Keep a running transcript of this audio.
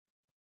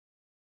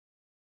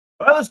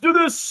All right, let's do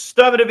this.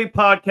 Diamond Envy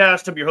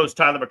podcast. I'm your host,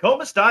 Tyler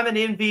McComas. Diamond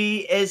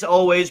Envy, as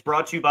always,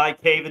 brought to you by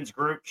Cavens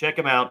Group. Check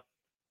them out,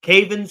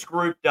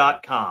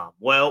 cavensgroup.com.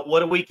 Well,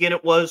 what a weekend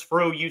it was for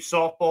OU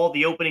softball,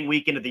 the opening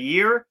weekend of the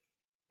year.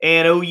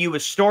 And OU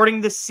is starting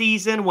the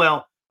season.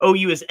 Well,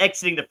 OU is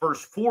exiting the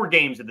first 4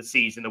 games of the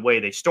season the way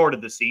they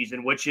started the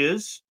season, which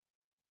is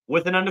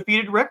with an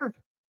undefeated record,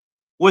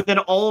 with an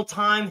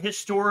all-time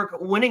historic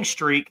winning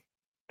streak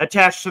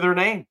attached to their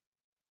name.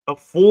 A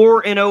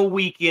 4-0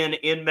 weekend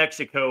in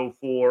Mexico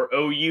for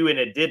OU, and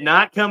it did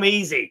not come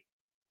easy.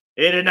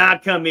 It did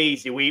not come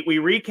easy. We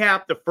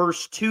recapped the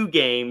first 2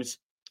 games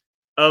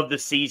of the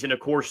season.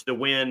 Of course, the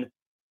win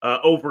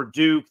over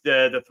Duke,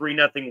 the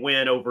 3-0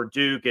 win over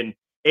Duke. And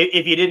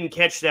if you didn't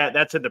catch that,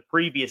 that's in the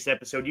previous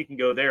episode. You can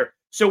go there.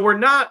 So we're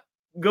not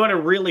going to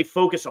really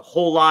focus a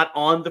whole lot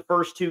on the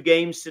first 2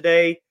 games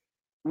today.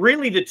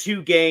 Really, the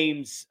 2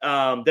 games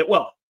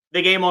the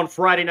game on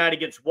Friday night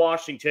against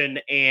Washington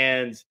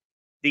and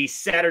the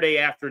Saturday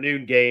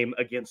afternoon game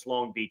against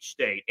Long Beach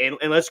State. And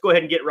let's go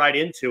ahead and get right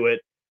into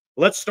it.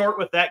 Let's start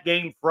with that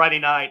game Friday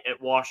night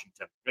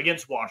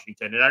against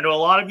Washington. And I know a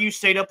lot of you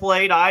stayed up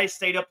late. I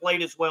stayed up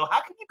late as well.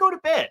 How can you go to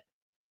bed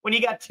when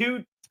you got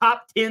 2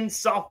 top 10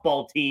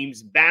 softball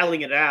teams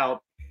battling it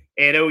out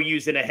and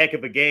OU's in a heck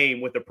of a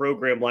game with a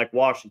program like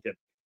Washington?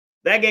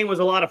 That game was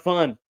a lot of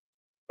fun.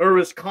 There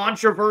was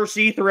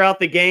controversy throughout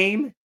the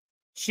game,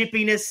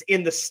 chippiness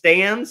in the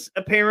stands,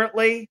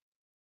 apparently.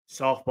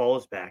 Softball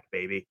is back,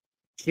 baby.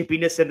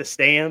 Chippiness in the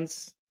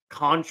stands,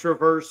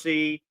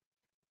 controversy,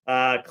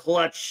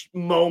 clutch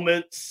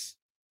moments.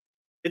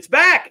 It's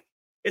back.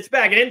 It's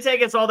back. It didn't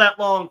take us all that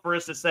long for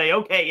us to say,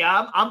 okay,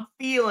 yeah, I'm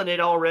feeling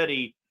it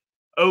already.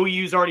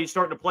 OU's already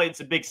starting to play in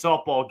some big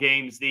softball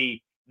games.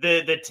 The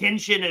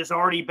tension is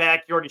already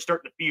back. You're already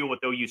starting to feel with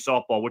OU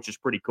softball, which is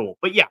pretty cool.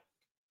 But yeah,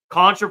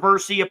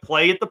 controversy, a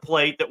play at the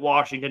plate that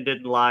Washington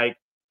didn't like.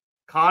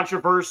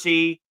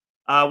 Controversy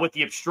with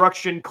the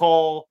obstruction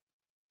call.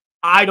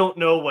 I don't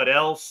know what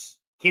else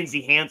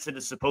Kinsey Hansen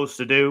is supposed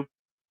to do.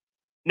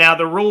 Now,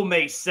 the rule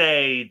may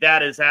say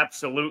that is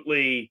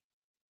absolutely,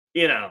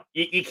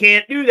 you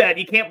can't do that.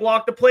 You can't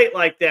block the plate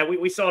like that.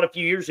 We saw it a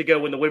few years ago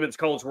when the Women's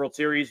College World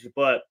Series,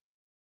 but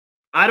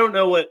I don't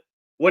know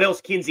what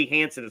else Kinsey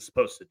Hansen is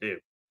supposed to do.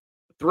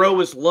 The throw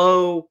is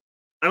low.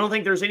 I don't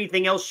think there's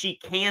anything else she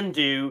can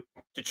do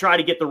to try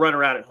to get the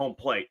runner out at home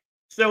plate.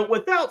 So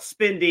without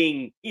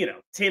spending,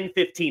 10,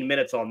 15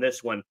 minutes on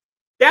this one,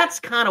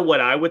 that's kind of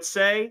what I would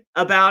say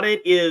about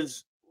it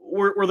is,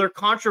 were there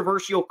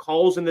controversial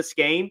calls in this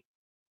game?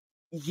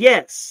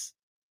 Yes,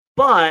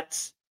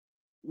 but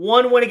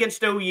one went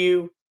against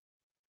OU,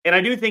 and I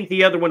do think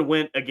the other one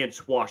went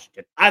against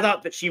Washington. I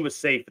thought that she was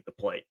safe at the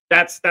plate.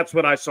 That's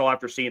what I saw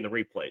after seeing the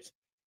replays.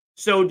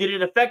 So did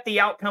it affect the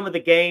outcome of the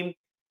game?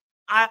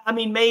 I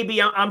mean,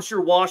 maybe. I'm sure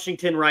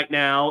Washington right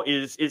now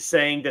is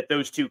saying that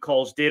those 2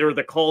 calls did, or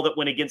the call that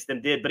went against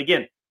them did. But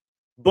again,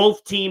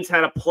 both teams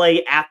had a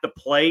play at the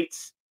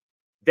plates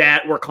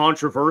that were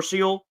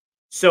controversial.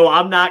 So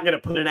I'm not going to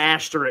put an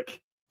asterisk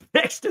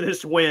next to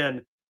this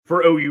win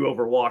for OU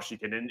over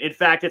Washington. And in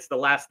fact, it's the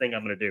last thing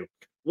I'm going to do.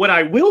 What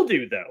I will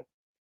do, though,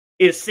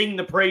 is sing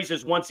the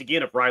praises once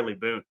again of Riley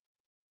Boone.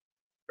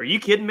 Are you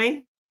kidding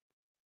me?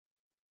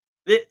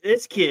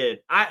 This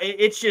kid,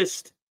 it's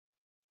just,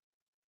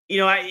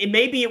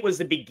 maybe it was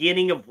the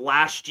beginning of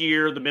last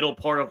year, the middle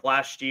part of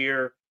last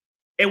year.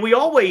 And we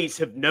always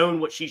have known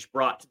what she's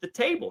brought to the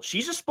table.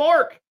 She's a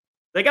spark.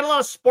 They got a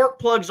lot of spark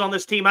plugs on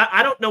this team.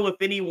 I don't know if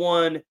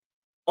anyone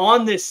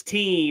on this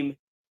team,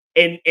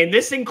 and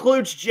this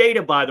includes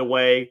Jada, by the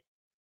way,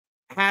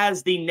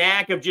 has the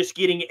knack of just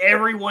getting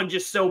everyone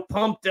just so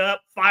pumped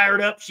up,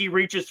 fired up. She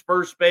reaches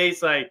first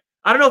base. I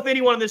don't know if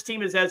anyone on this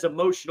team is as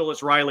emotional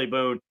as Riley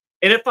Boone,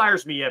 and it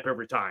fires me up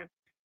every time.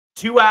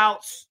 2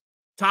 outs,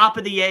 top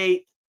of the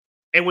 8th,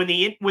 and with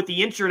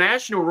the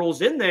international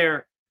rules in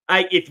there,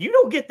 if you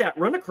don't get that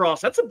run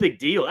across, that's a big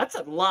deal. That's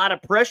a lot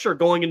of pressure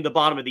going into the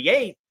bottom of the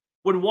 8th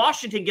when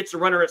Washington gets a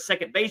runner at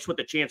second base with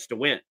a chance to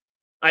win.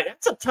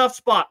 That's a tough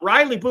spot.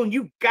 Riley Boone,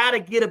 you got to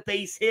get a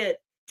base hit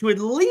to at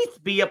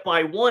least be up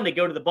by 1 to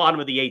go to the bottom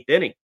of the 8th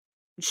inning.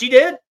 She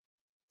did.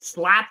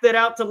 Slapped it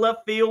out to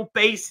left field,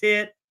 base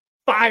hit,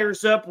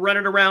 fires up,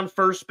 running around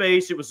first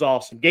base. It was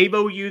awesome. Gave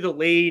OU the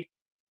lead.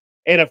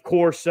 And, of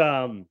course,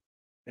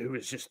 it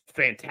was just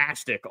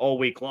fantastic all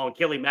week long.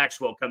 Kelly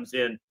Maxwell comes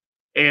in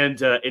and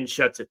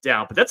shuts it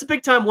down. But that's a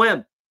big-time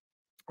win.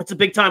 That's a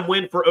big-time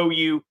win for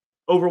OU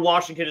over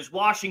Washington. Is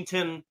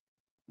Washington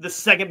the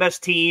second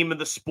best team in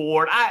the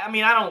sport? I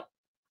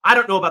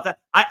don't know about that.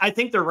 I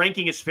think their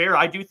ranking is fair.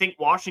 I do think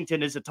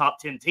Washington is a top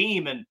 10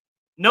 team, and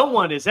no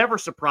one is ever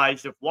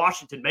surprised if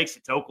Washington makes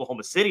it to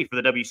Oklahoma City for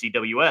the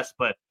WCWS.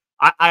 But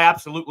I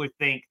absolutely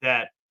think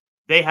that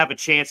they have a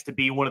chance to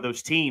be one of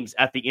those teams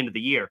at the end of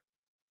the year.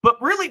 But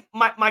really,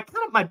 my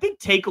big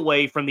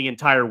takeaway from the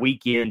entire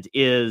weekend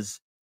is,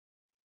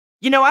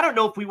 I don't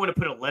know if we want to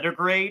put a letter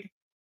grade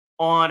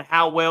on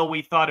how well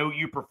we thought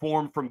OU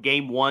performed from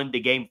game 1 to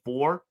game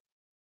 4.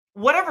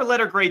 Whatever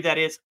letter grade that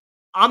is,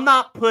 I'm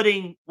not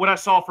putting what I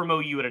saw from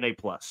OU at an A+.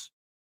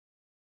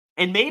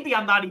 And maybe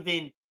I'm not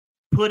even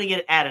putting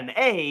it at an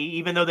A,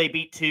 even though they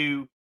beat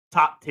two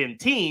top 10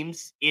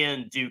 teams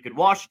in Duke and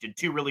Washington,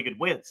 two really good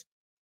wins.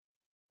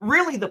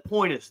 Really, the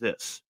point is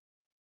this: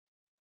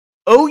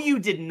 OU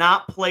did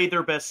not play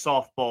their best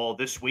softball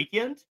this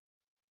weekend,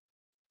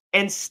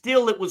 and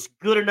still it was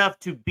good enough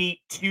to beat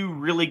two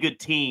really good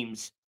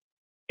teams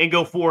and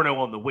go 4-0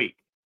 on the week.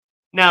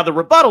 Now, the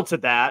rebuttal to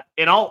that,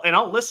 and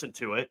I'll listen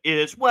to it,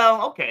 is,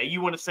 well, okay,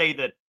 you want to say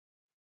that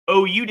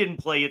OU didn't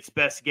play its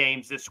best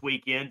games this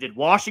weekend. Did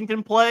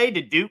Washington play?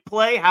 Did Duke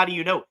play? How do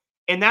you know?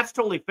 And that's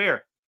totally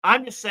fair.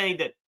 I'm just saying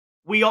that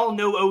we all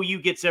know OU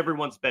gets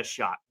everyone's best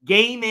shot.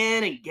 Game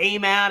in and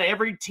game out,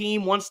 every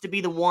team wants to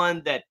be the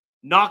one that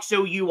knocks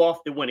OU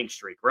off the winning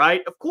streak,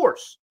 right? Of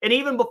course. And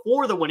even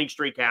before the winning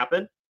streak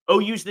happened,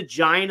 OU's the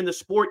giant in the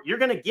sport. You're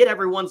going to get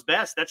everyone's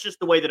best. That's just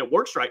the way that it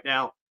works right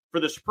now for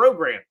this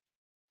program.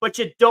 But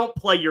you don't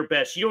play your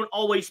best. You don't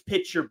always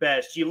pitch your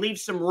best. You leave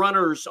some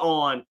runners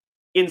on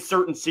in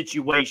certain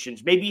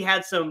situations. Maybe you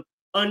had some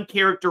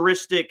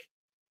uncharacteristic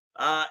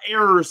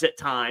errors at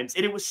times,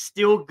 and it was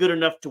still good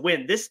enough to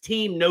win. This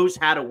team knows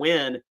how to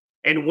win,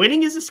 and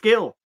winning is a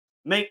skill.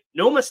 Make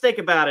no mistake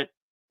about it.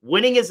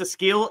 Winning is a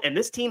skill, and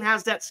this team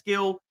has that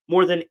skill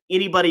more than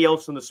anybody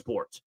else in the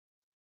sport.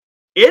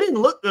 It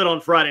didn't look good on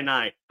Friday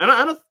night. And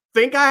I don't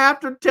think I have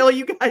to tell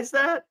you guys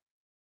that,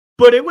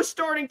 but it was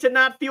starting to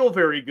not feel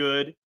very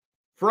good.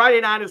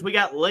 Friday night, as we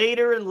got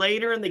later and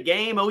later in the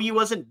game, OU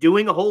wasn't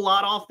doing a whole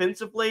lot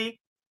offensively,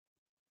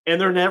 and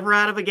they're never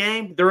out of a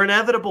game. They're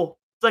inevitable.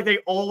 It's like they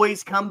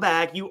always come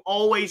back. You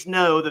always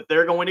know that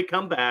they're going to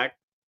come back,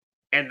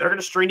 and they're going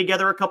to string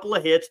together a couple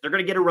of hits. They're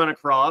going to get a run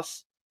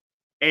across,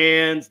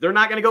 and they're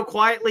not going to go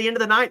quietly into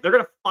the night. They're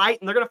going to fight,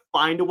 and they're going to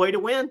find a way to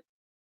win.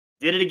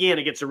 Did it again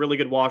against a really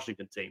good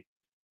Washington team.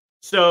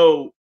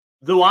 So,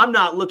 though I'm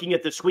not looking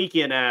at this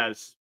weekend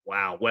as,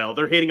 wow, well,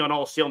 they're hitting on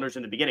all cylinders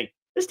in the beginning.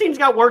 This team's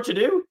got work to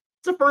do.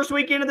 It's the first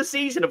weekend of the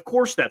season. Of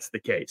course that's the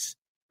case.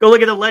 Go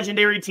look at the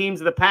legendary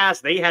teams of the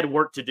past. They had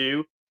work to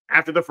do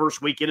after the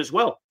first weekend as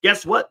well.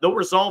 Guess what? They'll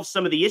resolve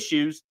some of the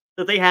issues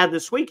that they had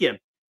this weekend.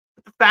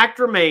 But the fact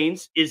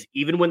remains is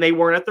even when they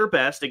weren't at their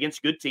best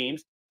against good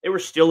teams, they were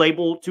still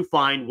able to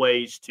find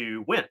ways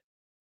to win.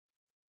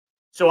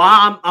 So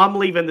I'm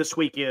leaving this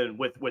weekend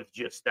with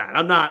just that.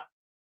 I'm not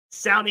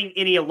sounding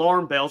any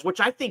alarm bells, which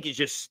I think is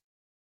just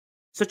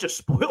such a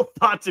spoiled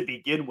thought to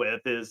begin with.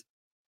 Is,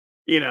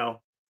 you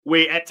know,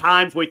 we at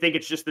times we think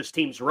it's just this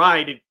team's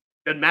right. It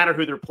doesn't matter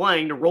who they're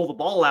playing to roll the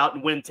ball out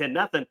and win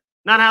 10-0.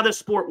 Not how this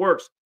sport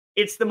works.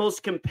 It's the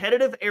most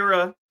competitive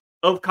era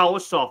of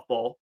college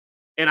softball,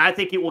 and I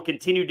think it will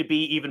continue to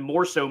be even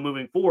more so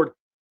moving forward.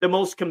 The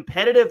most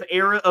competitive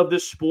era of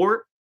this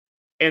sport,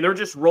 and they're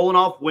just rolling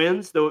off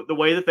wins the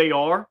way that they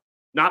are,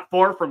 not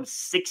far from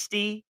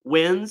 60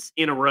 wins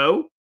in a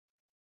row.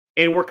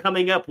 And we're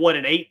coming up,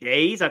 in 8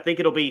 days? I think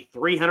it'll be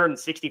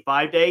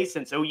 365 days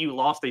since OU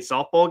lost a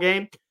softball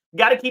game.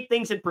 Got to keep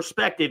things in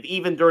perspective,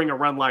 even during a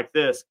run like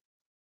this.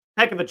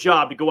 Heck of a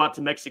job to go out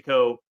to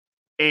Mexico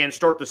and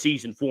start the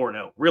season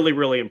 4-0. Really,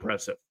 really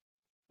impressive.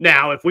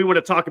 Now, if we want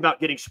to talk about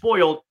getting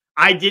spoiled,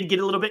 I did get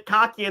a little bit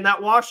cocky in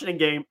that Washington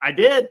game. I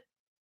did.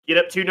 Get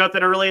up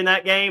 2-0 early in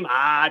that game.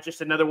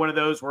 Just another one of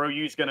those where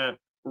OU's going to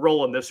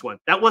roll in this one.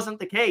 That wasn't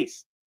the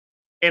case.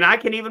 And I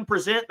can even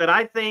present that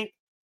I think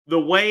the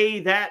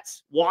way that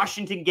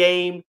Washington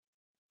game,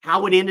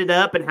 how it ended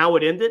up and how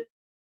it ended,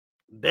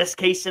 best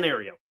case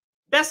scenario.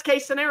 Best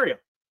case scenario.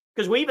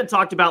 Because we even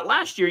talked about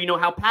last year,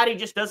 how Patty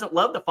just doesn't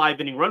love the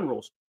 5-inning run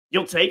rules.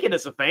 You'll take it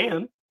as a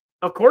fan.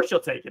 Of course you'll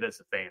take it as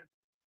a fan.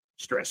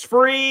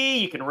 Stress-free,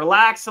 you can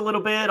relax a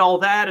little bit, all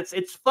that.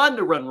 It's fun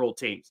to run rule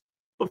teams.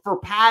 But for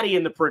Patty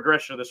and the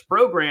progression of this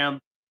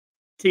program,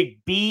 to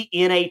be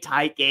in a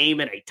tight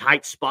game, in a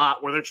tight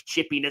spot where there's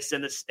chippiness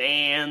in the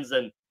stands,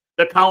 and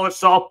the college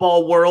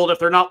softball world, if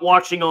they're not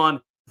watching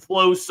on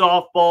Flow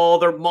Softball,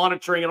 they're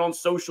monitoring it on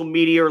social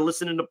media or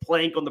listening to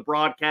Plank on the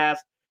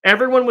broadcast.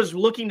 Everyone was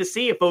looking to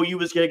see if OU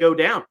was going to go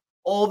down.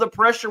 All the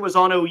pressure was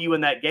on OU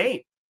in that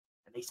game.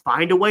 And they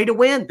find a way to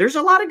win. There's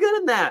a lot of good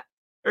in that.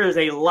 There is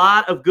a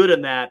lot of good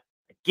in that.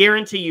 I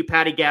guarantee you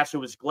Patty Gasso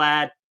was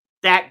glad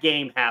that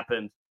game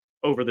happened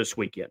over this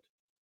weekend.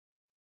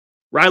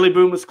 Riley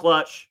Boone was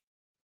clutch.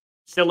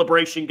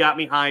 Celebration got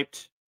me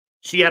hyped.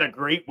 She had a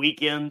great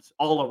weekend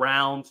all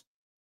around.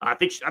 I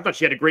thought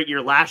she had a great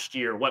year last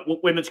year.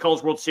 What Women's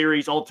College World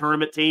Series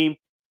all-tournament team.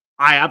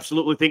 I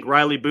absolutely think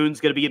Riley Boone's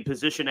going to be in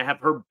position to have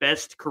her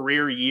best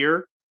career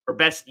year, or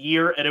best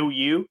year at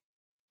OU.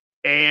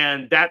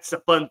 And that's a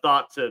fun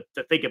thought to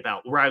think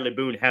about, Riley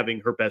Boone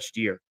having her best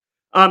year.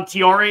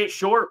 Tiare at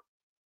short.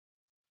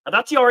 I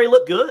thought Tiare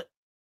looked good.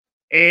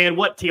 And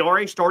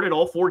Tiare started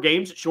all 4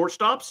 games at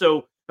shortstop.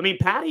 So,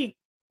 Patty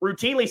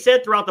routinely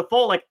said throughout the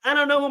fall, I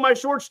don't know who my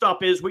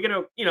shortstop is. We're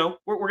going to,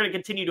 we're going to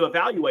continue to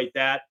evaluate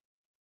that.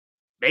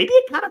 Maybe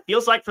it kind of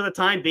feels like for the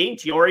time being,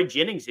 Tiare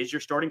Jennings is your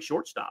starting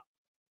shortstop.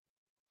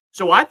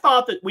 So I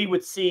thought that we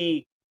would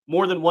see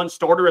more than one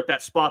starter at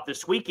that spot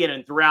this weekend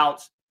and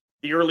throughout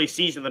the early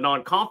season of the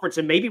non-conference,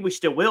 and maybe we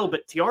still will,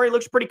 but Tiare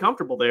looks pretty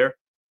comfortable there.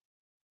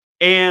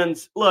 And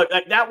look,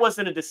 that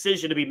wasn't a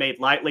decision to be made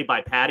lightly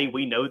by Patty.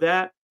 We know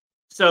that.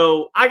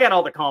 So I got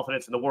all the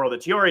confidence in the world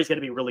that Tiare is going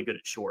to be really good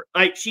at short.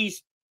 Like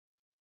she's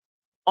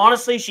one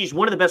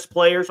of the best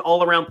players,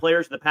 all around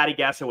players in the Patty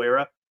Gasso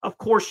era. Of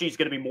course, she's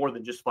going to be more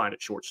than just fine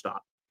at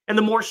shortstop. And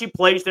the more she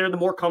plays there, the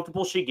more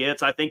comfortable she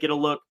gets. I think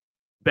it'll look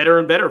better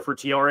and better for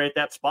Tiare at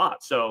that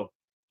spot. So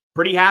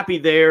pretty happy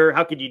there.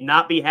 How could you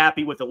not be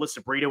happy with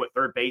Alyssa Brito at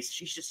third base?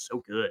 She's just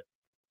so good.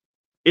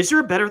 Is there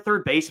a better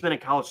third baseman in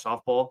college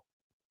softball?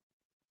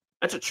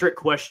 That's a trick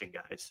question,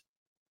 guys.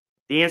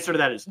 The answer to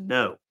that is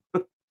no.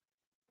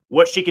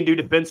 What she can do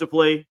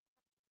defensively,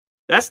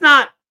 that's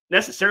not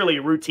necessarily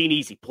a routine,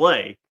 easy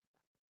play.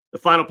 The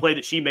final play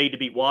that she made to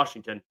beat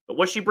Washington. But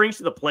what she brings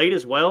to the plate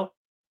as well,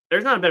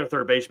 there's not a better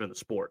third baseman in the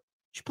sport.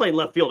 She played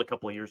left field a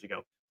couple of years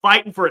ago,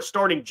 fighting for a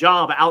starting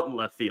job out in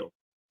left field.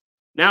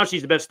 Now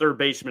she's the best third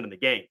baseman in the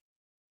game.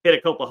 Hit a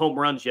couple of home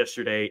runs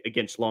yesterday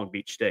against Long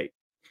Beach State.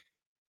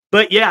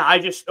 But yeah,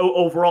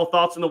 overall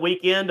thoughts on the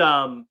weekend.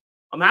 I'm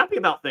happy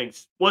about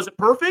things. Was it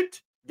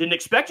perfect? Didn't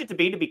expect it to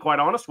be quite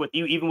honest with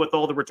you, even with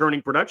all the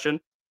returning production.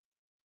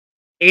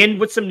 And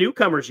with some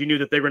newcomers, you knew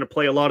that they were going to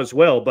play a lot as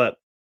well. But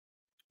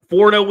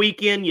 4-0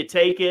 weekend, you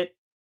take it.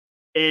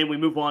 And we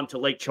move on to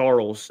Lake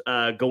Charles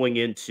going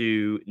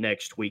into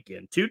next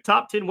weekend. 2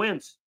 top 10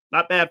 wins.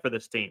 Not bad for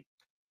this team.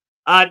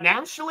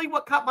 Nationally,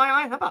 what caught my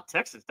eye? How about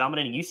Texas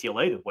dominating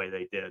UCLA the way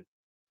they did?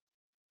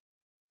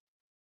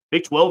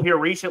 Big 12 here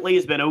recently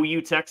has been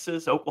OU,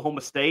 Texas,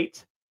 Oklahoma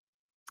State.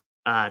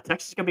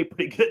 Texas is going to be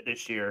pretty good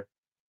this year.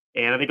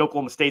 And I think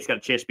Oklahoma State's got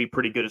a chance to be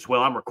pretty good as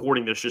well. I'm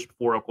recording this just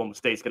before Oklahoma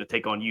State's going to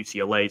take on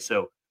UCLA.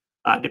 So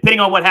depending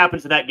on what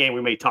happens in that game,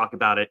 we may talk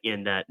about it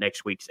in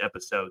next week's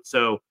episode.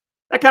 So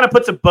that kind of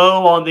puts a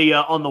bow on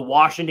the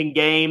Washington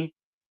game.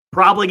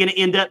 Probably going to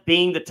end up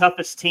being the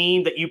toughest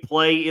team that you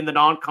play in the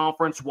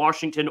non-conference,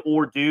 Washington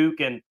or Duke.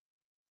 And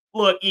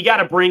look, you got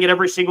to bring it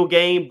every single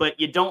game, but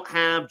you don't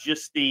have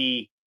just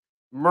the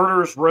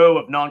murderer's row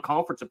of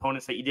non-conference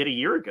opponents that you did a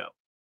year ago.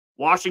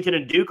 Washington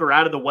and Duke are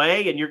out of the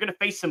way, and you're going to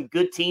face some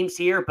good teams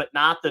here, but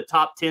not the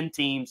top 10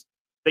 teams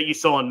that you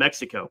saw in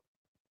Mexico.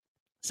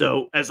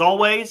 So, as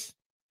always,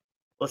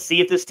 let's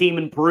see if this team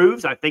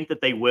improves. I think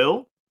that they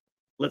will.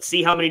 Let's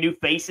see how many new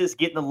faces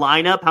get in the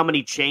lineup, how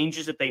many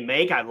changes that they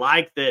make. I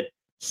like that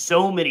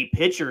so many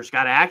pitchers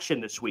got action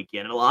this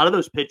weekend, and a lot of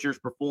those pitchers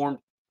performed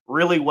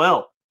really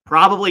well.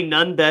 Probably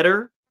none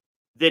better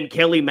than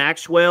Kelly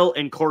Maxwell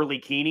and Carly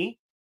Keeney,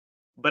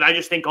 but I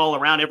just think all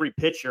around every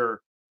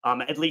pitcher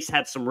at least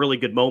had some really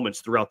good moments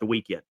throughout the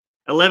weekend.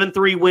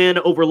 11-3 win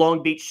over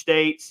Long Beach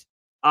State.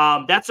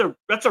 That's a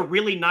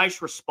really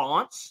nice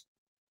response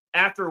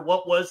after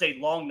what was a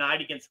long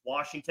night against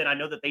Washington. I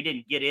know that they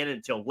didn't get in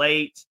until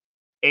late,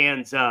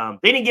 and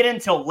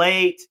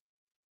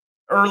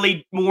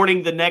early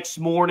morning the next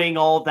morning,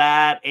 all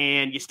that,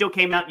 and you still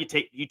came out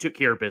and you took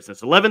care of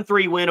business.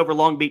 11-3 win over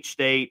Long Beach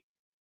State,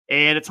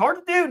 and it's hard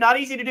to do, not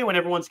easy to do when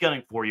everyone's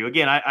gunning for you.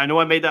 Again, I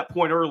know I made that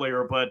point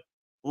earlier, but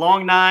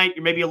long night,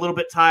 you're maybe a little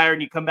bit tired,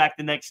 and you come back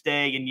the next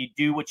day and you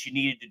do what you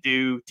needed to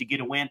do to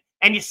get a win,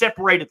 and you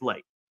separated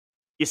late.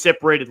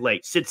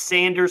 Sid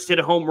Sanders hit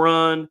a home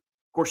run.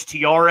 Of course,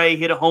 Tiare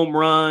hit a home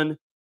run.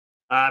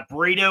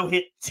 Brito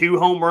hit 2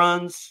 home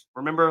runs.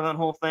 Remember that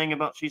whole thing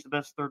about she's the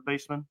best third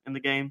baseman in the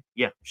game?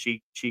 Yeah,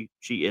 she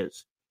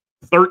is.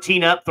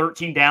 13 up,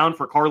 13 down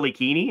for Carly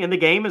Keeney in the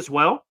game as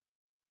well.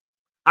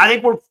 I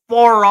think we're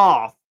far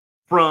off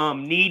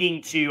from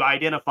needing to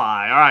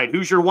identify, all right,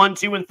 who's your 1,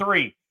 2, and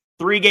 3?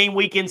 3-game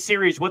weekend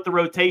series, what the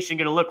rotation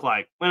going to look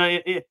like. Well,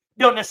 you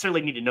don't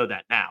necessarily need to know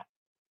that now.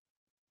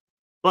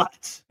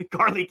 But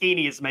Carly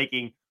Keeney is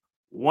making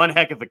one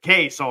heck of a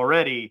case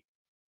already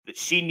that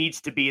she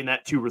needs to be in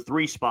that 2 or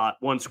 3 spot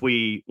once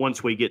we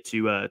get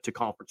to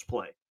conference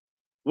play.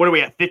 What are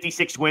we at?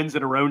 56 wins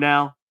in a row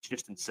now? It's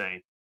just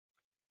insane.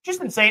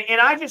 And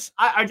I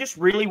just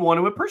really want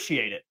to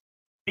appreciate it,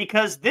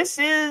 because this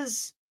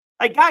is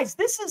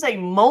a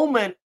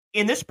moment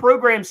in this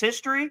program's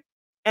history.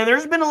 And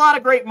there's been a lot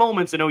of great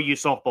moments in OU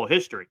softball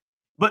history,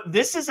 but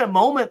this is a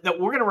moment that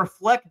we're going to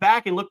reflect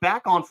back and look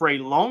back on for a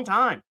long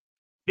time,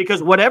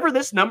 because whatever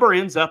this number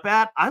ends up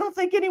at, I don't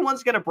think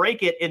anyone's going to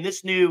break it in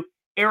this new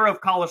era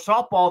of college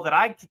softball that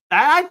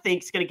I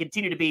think is going to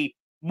continue to be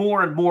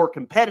more and more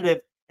competitive,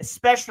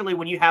 especially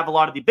when you have a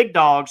lot of the big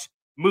dogs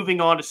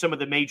moving on to some of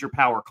the major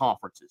power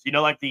conferences. You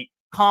know, like the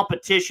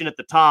competition at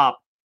the top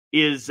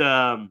is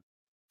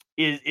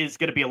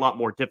going to be a lot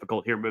more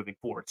difficult here moving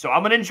forward. So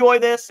I'm going to enjoy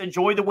this,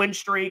 enjoy the win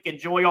streak,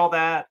 enjoy all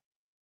that.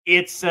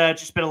 It's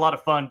just been a lot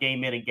of fun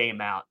game in and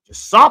game out.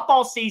 Just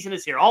softball season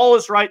is here. All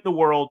is right in the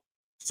world.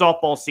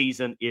 Softball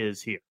season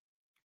is here.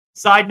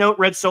 Side note,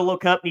 Red Solo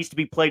Cup needs to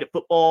be played at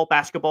football,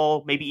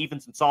 basketball, maybe even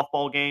some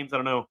softball games. I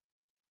don't know.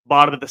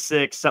 Bottom of the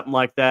 6th, something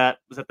like that.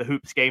 Was at the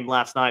Hoops game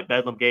last night,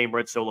 Bedlam game,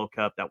 Red Solo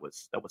Cup. That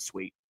was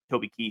sweet.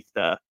 Toby Keith,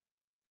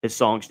 his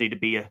songs need to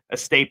be a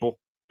staple.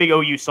 Big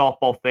OU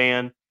softball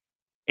fan.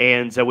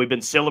 And we've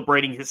been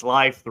celebrating his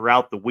life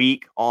throughout the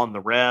week on the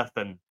ref.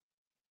 And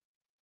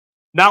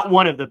not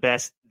one of the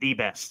best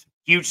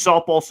huge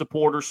softball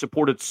supporter,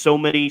 supported so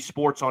many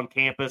sports on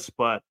campus,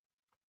 but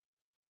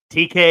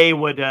TK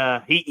would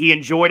he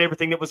enjoyed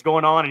everything that was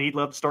going on, and he'd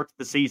love to start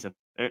the season.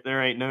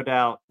 There ain't no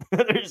doubt.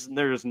 there's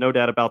no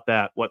doubt about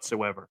that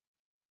whatsoever.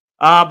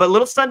 But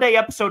little Sunday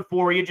episode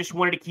for you. Just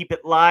wanted to keep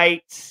it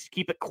light,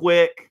 keep it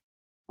quick,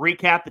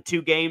 recap the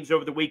 2 games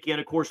over the weekend.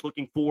 Of course,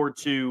 looking forward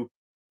to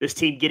this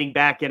team getting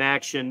back in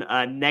action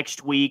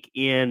next week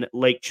in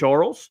Lake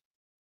Charles.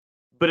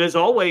 But as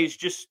always,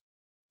 just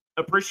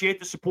appreciate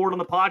the support on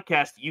the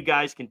podcast that you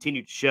guys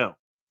continue to show.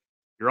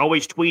 You're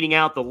always tweeting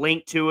out the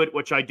link to it,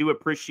 which I do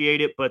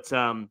appreciate it. But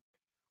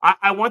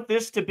I want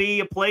this to be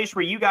a place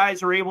where you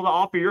guys are able to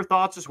offer your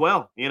thoughts as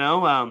well.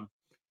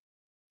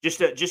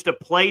 Just a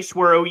place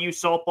where OU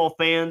softball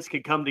fans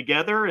can come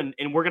together, and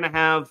we're going to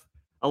have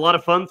a lot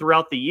of fun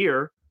throughout the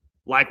year,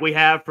 like we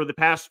have for the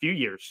past few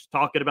years,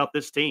 talking about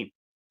this team.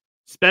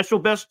 Special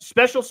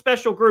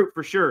group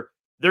for sure.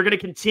 They're going to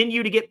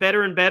continue to get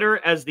better and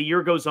better as the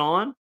year goes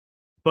on.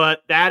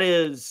 But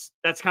that's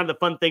kind of the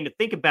fun thing to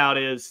think about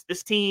is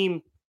this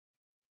team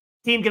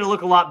going to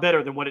look a lot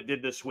better than what it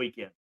did this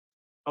weekend.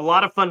 A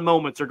lot of fun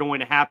moments are going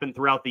to happen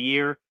throughout the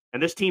year,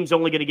 and this team's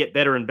only going to get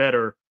better and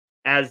better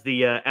as the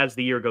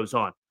year goes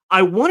on.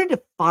 I wanted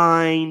to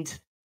find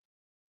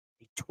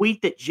a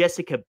tweet that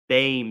Jessica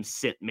Bames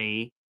sent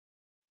me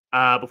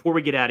before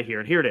we get out of here,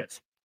 and here it is.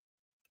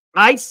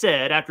 I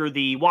said after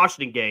the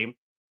Washington game,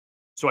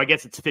 so I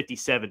guess it's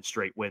 57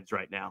 straight wins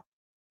right now.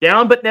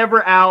 Down but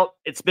never out.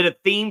 It's been a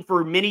theme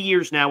for many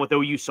years now with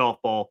OU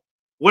softball.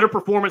 What a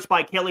performance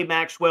by Kelly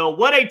Maxwell.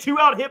 What a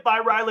 2-out hit by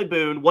Riley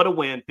Boone. What a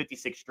win,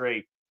 56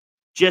 straight.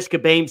 Jessica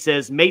Bames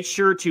says, made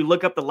sure to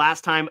look up the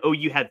last time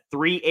OU had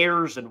 3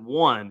 errors and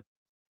 1.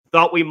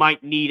 Thought we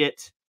might need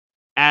it,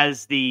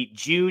 as the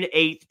June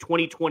 8th,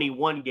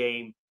 2021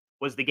 game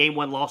was the game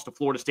 1 loss to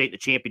Florida State in the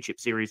championship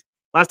series.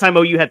 Last time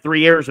OU had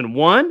 3 errors and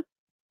 1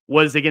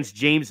 was against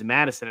James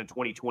Madison in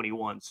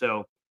 2021.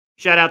 So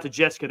shout out to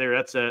Jessica there.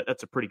 That's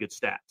a pretty good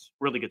stat.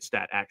 Really good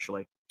stat,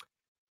 actually.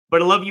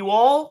 But I love you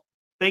all.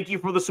 Thank you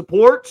for the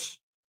support.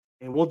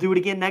 And we'll do it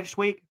again next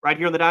week right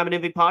here on the Diamond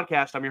Envy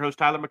podcast. I'm your host,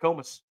 Tyler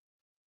McComas.